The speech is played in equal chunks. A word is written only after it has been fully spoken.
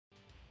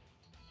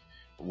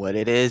What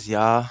it is,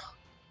 y'all?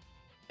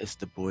 It's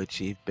the boy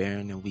Chief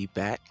Baron, and we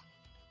back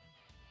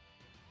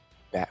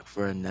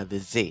for another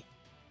Z.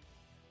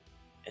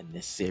 In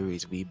this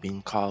series we've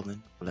been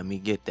calling, let me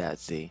get that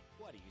Z.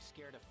 What, are you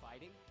scared of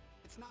fighting?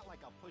 It's not like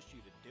I'll push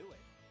you to do it.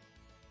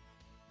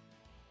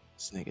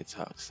 This nigga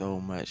talks so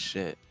much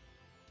shit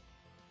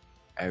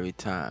every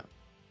time.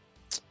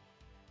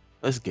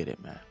 Let's get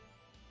it, man.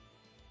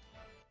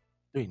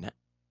 3 net.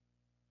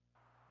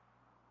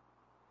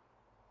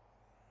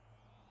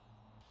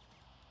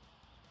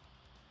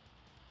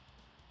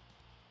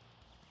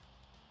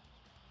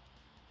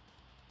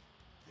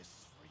 This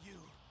is for you,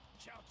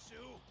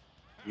 Chaozu.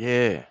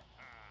 Yeah.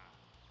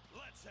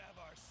 Let's have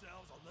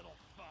ourselves a little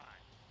fun.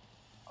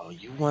 Oh,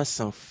 you want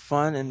some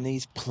fun in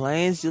these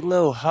planes, you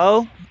little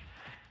hoe?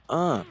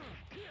 Oh,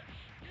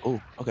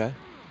 okay.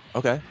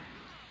 Okay.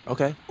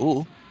 Okay.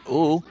 Ooh.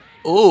 Ooh.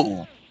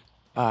 Ooh.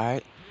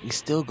 Alright. We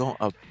still gonna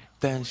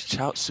avenge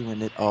Chaozu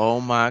in it.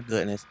 Oh my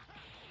goodness.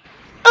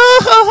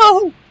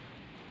 Oh!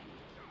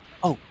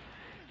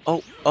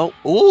 Oh,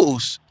 ooh.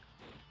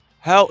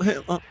 Help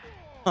him.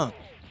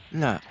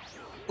 Nah.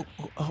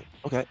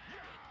 Okay.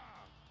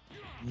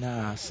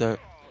 Nah, sir.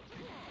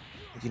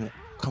 You know,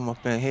 come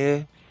up in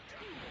here,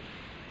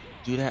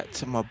 do that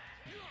to my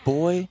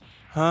boy,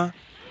 huh?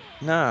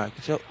 Nah,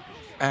 get your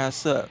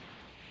ass up.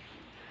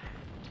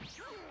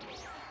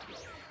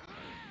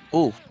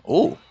 Ooh,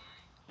 ooh.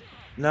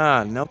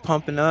 Nah, no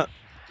pumping up.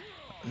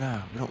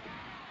 Nah, we don't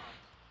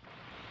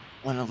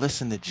want to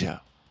listen to Joe.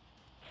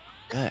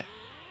 Good.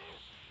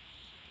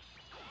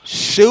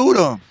 Shoot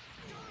him.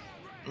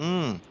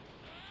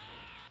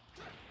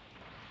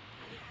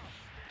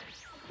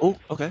 Oh,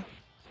 okay.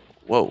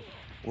 Whoa.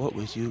 What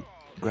was you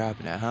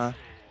grabbing at, huh?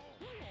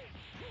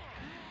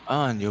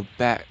 On your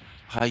back.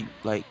 How you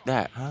like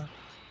that, huh?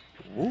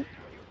 Ooh.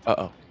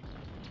 Uh-oh.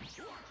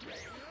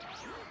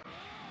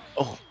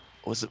 Oh,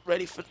 was it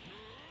ready for...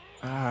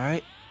 All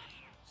right.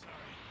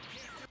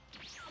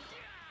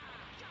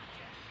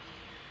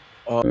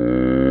 Oh,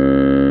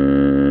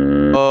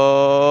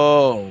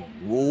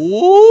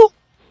 ooh.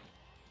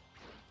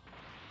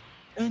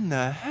 In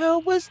the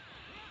hell was...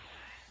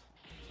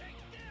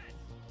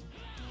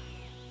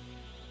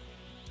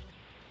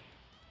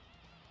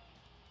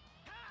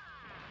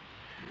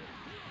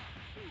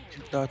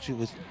 You thought you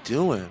was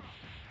doing?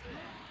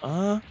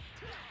 Uh,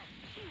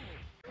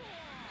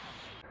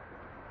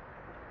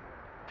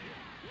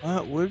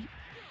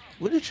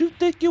 what did you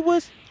think you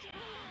was?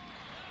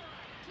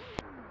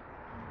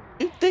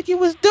 You think you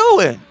was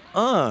doing?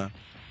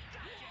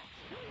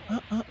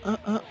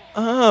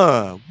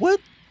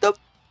 What the?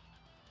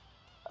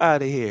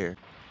 Out of here,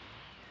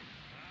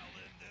 I'll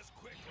end this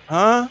quickly.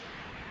 huh?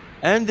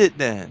 End it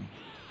then.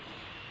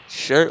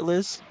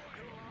 Shirtless.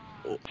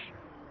 Oh,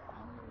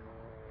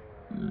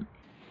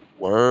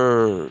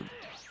 word.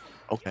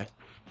 Okay.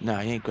 Nah,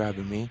 he ain't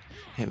grabbing me.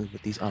 Hit me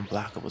with these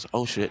unblockables.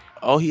 Oh shit.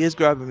 Oh, he is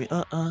grabbing me.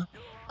 Uh.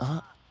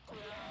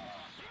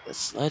 The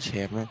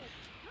sledgehammer.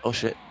 Oh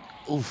shit.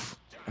 Oof.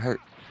 It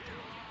hurt.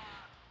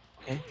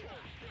 Okay.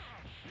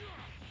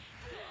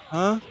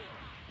 Huh?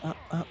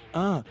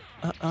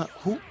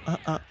 Who?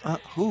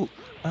 Who?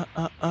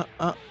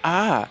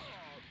 Ah.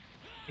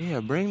 Yeah,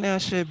 bring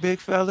that shit, big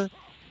fella.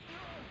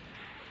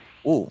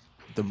 Ooh,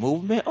 the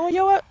movement on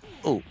your what?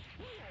 Ooh,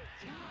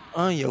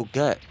 on your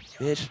gut,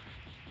 bitch.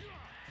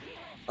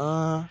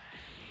 Uh,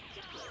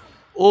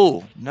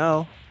 ooh,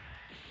 no.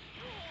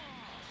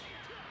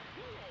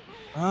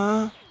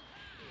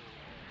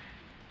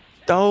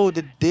 Throw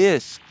the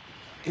disc.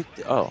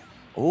 Oh,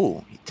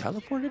 ooh, he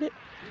teleported it?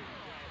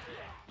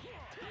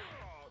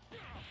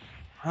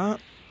 Huh?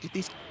 Get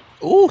these.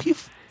 Ooh, he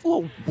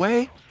flew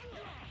away.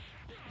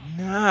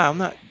 Nah, I'm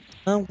not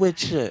done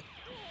with you.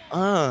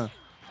 Uh,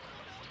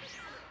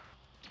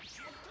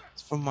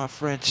 it's from my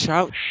friend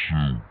Chout.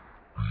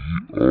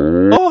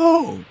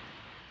 Oh!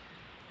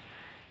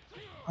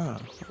 Uh,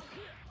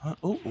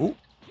 ooh.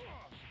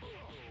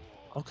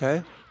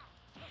 Okay.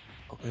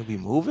 Okay, we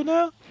moving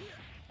now?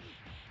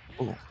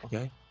 Ooh,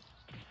 okay.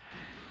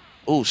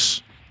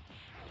 Oosh.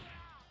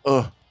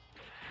 Uh,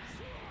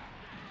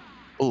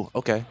 ooh,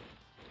 okay.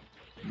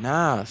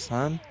 Nah,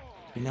 son.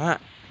 You're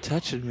not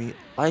touching me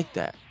like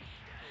that.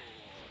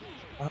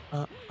 Uh,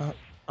 uh, uh,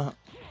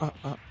 uh,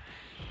 uh.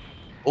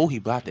 Oh, he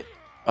blocked it.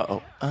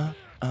 Uh-oh. Uh.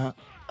 Uh.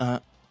 Uh.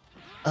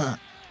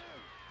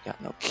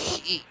 Got no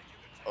key.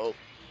 Oh.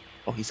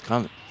 Oh, he's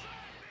coming.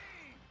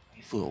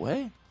 He flew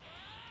away.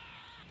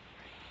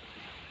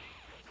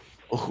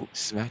 Oh,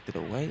 smacked it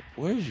away.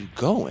 Where's you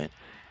going?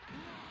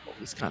 Oh,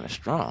 he's kind of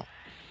strong.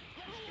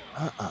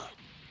 Uh-uh. I'll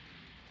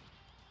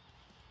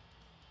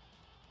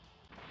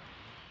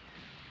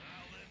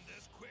end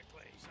this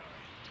quickly.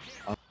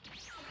 Uh,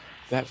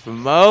 Back for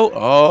Mo.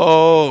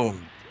 Oh.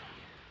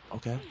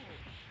 Okay.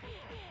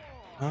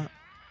 Huh?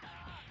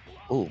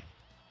 Oh.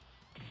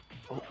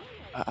 Oh.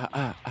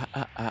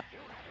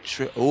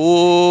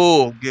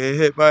 Oh, get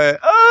hit by it.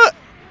 Ah!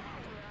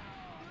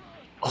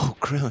 Oh,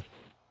 Krillin.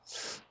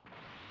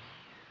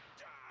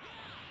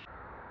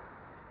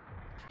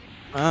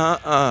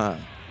 Uh-uh.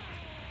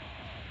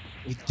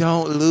 We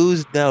don't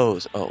lose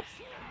those. Oh,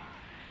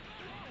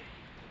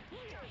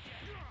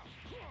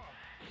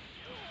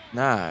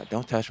 nah,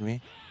 don't touch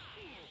me.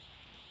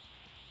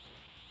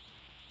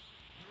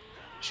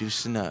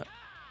 Juicing up.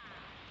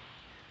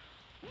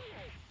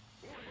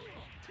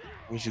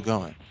 Where's you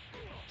going?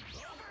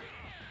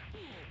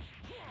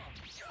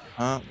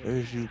 Huh?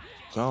 Where's you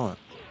going?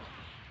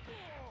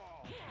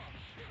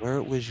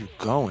 Where was you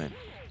going?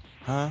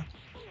 Huh?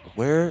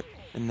 Where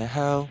in the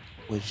hell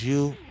was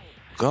you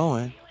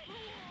going?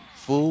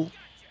 Fool,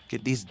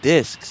 get these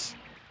discs.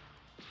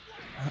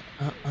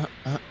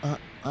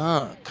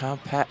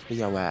 Compact for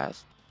your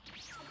ass.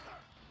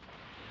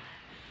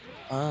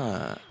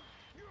 Uh,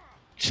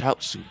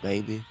 Chaozu,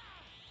 baby.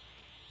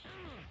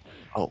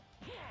 Oh,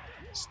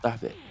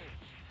 stop it.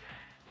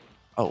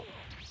 Oh,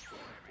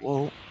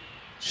 whoa.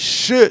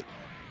 Shit.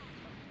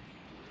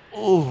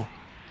 Oh,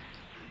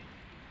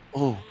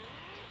 oh.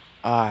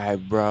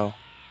 Alright, bro.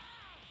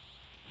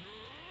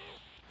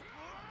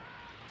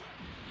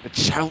 For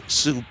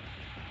Chaozu.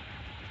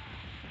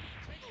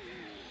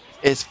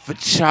 It's for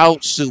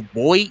Chaozu,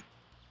 boy.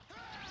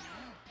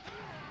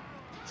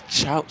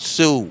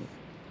 Chaozu.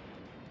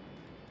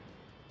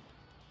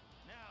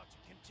 Now to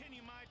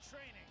continue my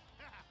training.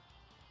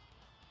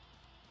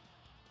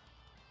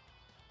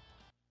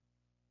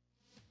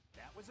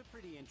 That was a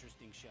pretty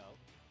interesting show.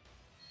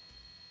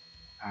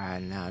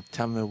 Alright, now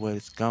tell me what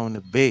it's going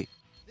to be.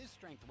 This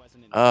strength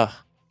wasn't enough. Uh,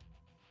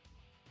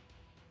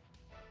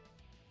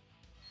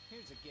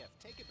 Here's a gift.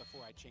 Take it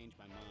before I change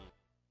my mind.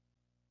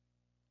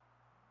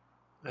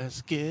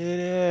 let's get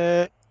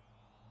it.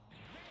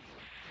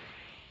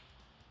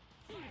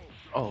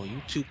 Oh,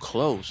 you too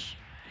close.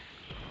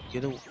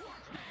 Get away.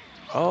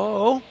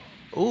 Oh,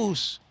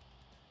 oos.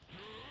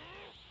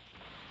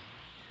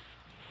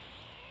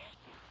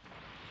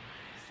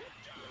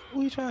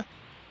 Who you trying?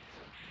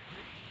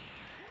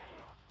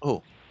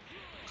 Oh,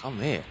 come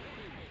here.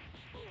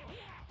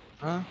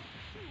 Huh?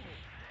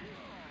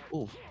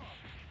 Ooh,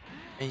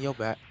 in your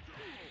back.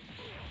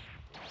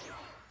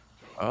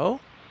 Oh,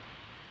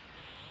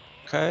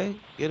 okay.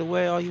 Get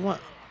away all you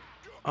want.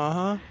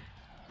 Uh-huh.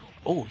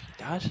 Oh, he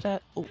dodged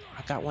that? Oh,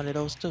 I got one of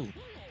those too.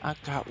 I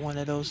got one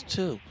of those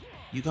too.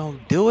 You gonna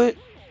do it?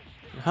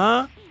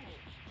 Huh?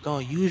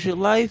 Gonna use your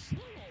life?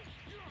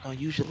 Gonna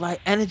use your life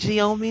energy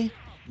on me?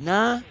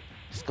 Nah?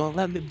 Just gonna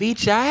let me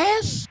beat your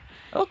ass?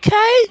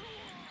 Okay.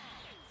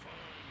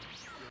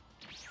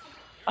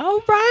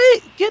 All right.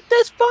 Get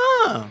this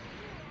bomb.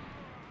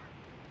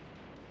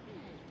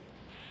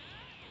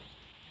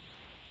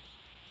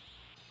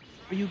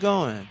 Where you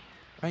going?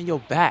 Right in your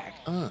back.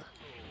 Uh,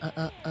 uh,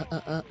 uh, uh,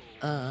 uh,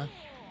 uh.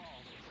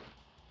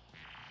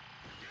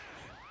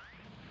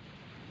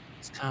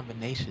 It's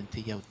combination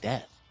to your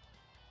death.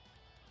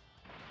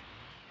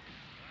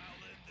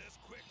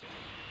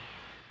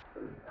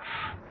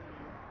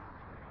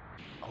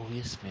 Oh,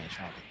 this man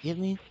trying to get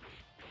me?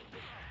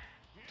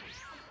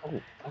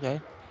 Oh, okay.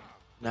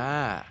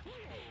 Nah.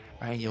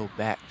 Right in your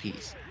back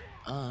piece.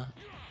 Uh.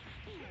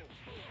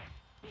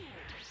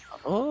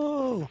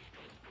 Oh.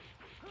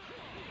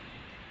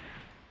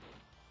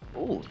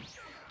 Oh.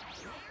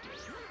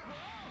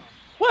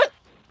 What?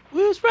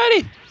 We was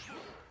ready.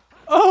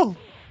 Oh.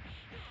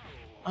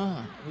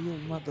 Where your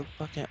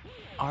motherfucking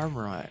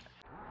armor at?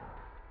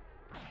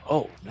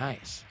 Oh,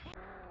 nice.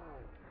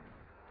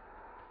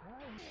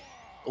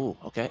 Oh,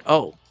 okay.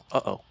 Oh.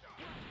 Uh-oh.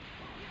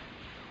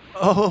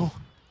 Oh.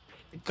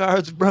 The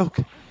guard's broke.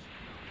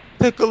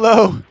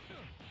 Piccolo.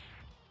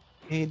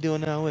 He ain't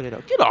doing nothing with it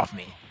though. Get off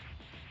me.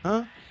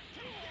 Huh?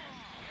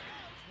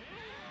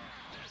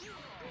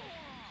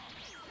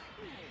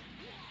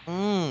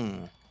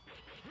 Mmm.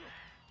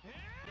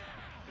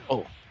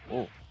 Oh.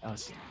 Oh. That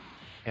was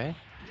okay.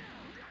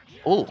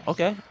 Oh,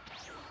 okay.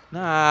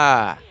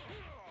 Nah.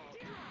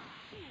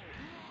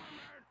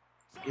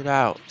 Get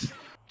out.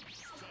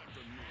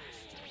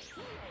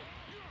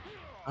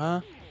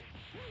 Huh?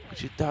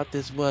 What you thought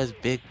this was,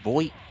 big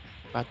boy?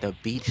 About to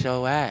beat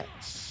your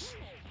ass.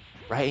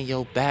 Right in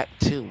your back,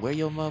 too. Where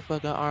your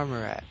motherfucking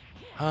armor at?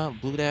 Huh?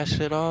 Blew that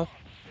shit off?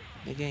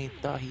 Nigga ain't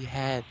thought he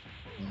had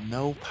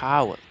no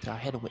power. So I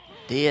hit him with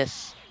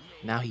this.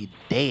 Now he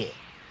dead.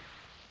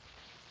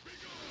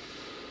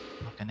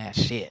 Fucking that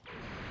shit.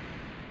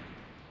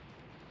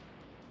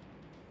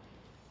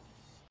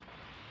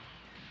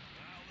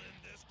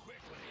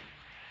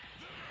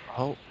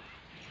 Oh.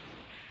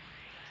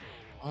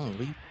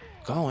 Where you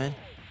going?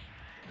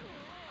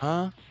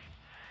 Huh?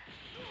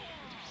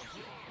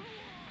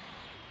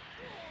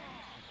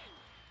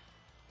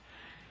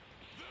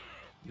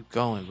 You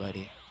going,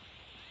 buddy?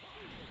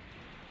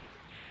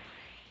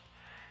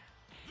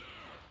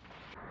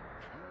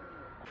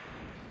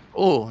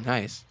 Oh,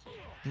 nice.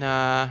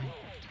 Nah.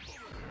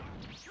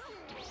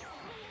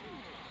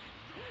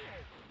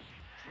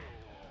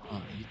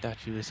 You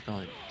thought you was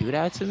gonna do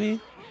that to me?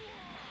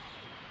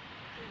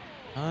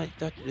 Huh? You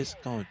thought you was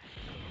gonna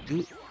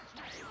do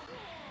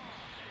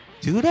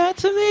that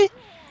to me?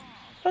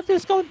 Thought you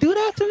was gonna do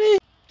that to me?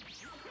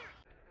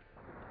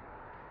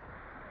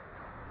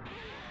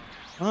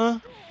 Huh?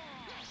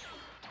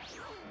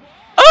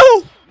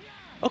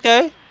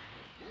 Okay.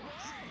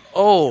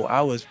 Oh,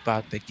 I was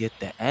about to get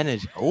the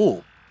energy.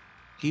 Oh,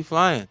 keep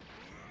flying.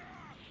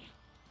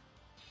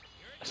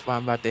 That's why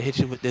I'm about to hit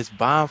you with this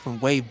bomb from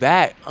way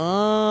back.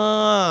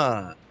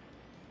 Oh,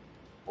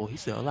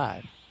 he's still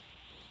alive.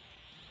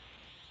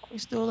 Oh,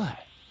 he's still alive.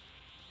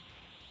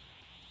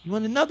 You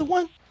want another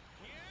one?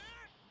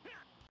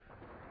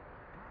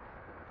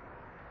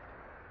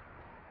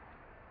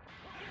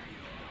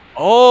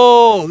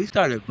 Oh, he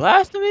started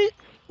blasting me.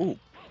 Ooh,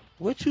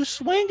 what you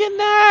swinging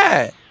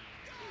at?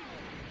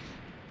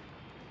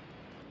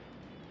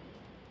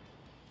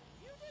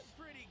 You did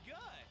pretty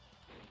good.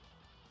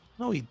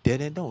 No, he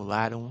didn't. Don't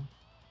lie to him.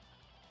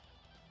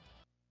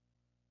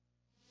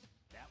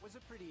 That was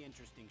a pretty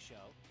interesting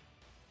show.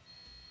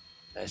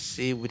 Let's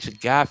see what you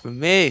got for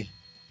me.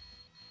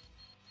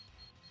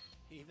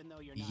 Even though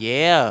you're not Z,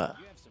 Yeah,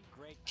 you have some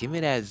great give me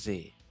powers. that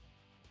Z.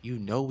 You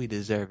know we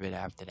deserve it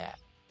after that.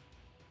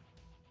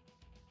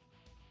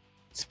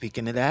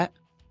 Speaking of that,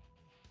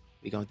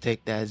 we gonna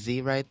take that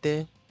Z right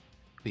there.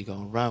 We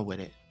gonna run with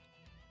it.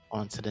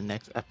 On to the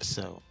next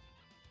episode.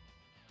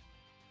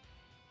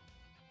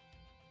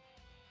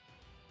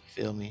 You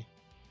feel me?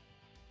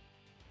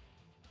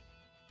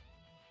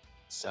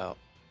 So,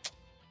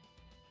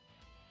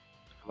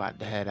 I'm about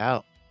to head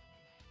out.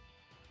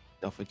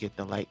 Don't forget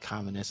to like,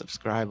 comment, and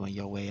subscribe on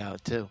your way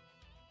out too.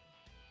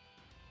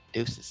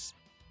 Deuces.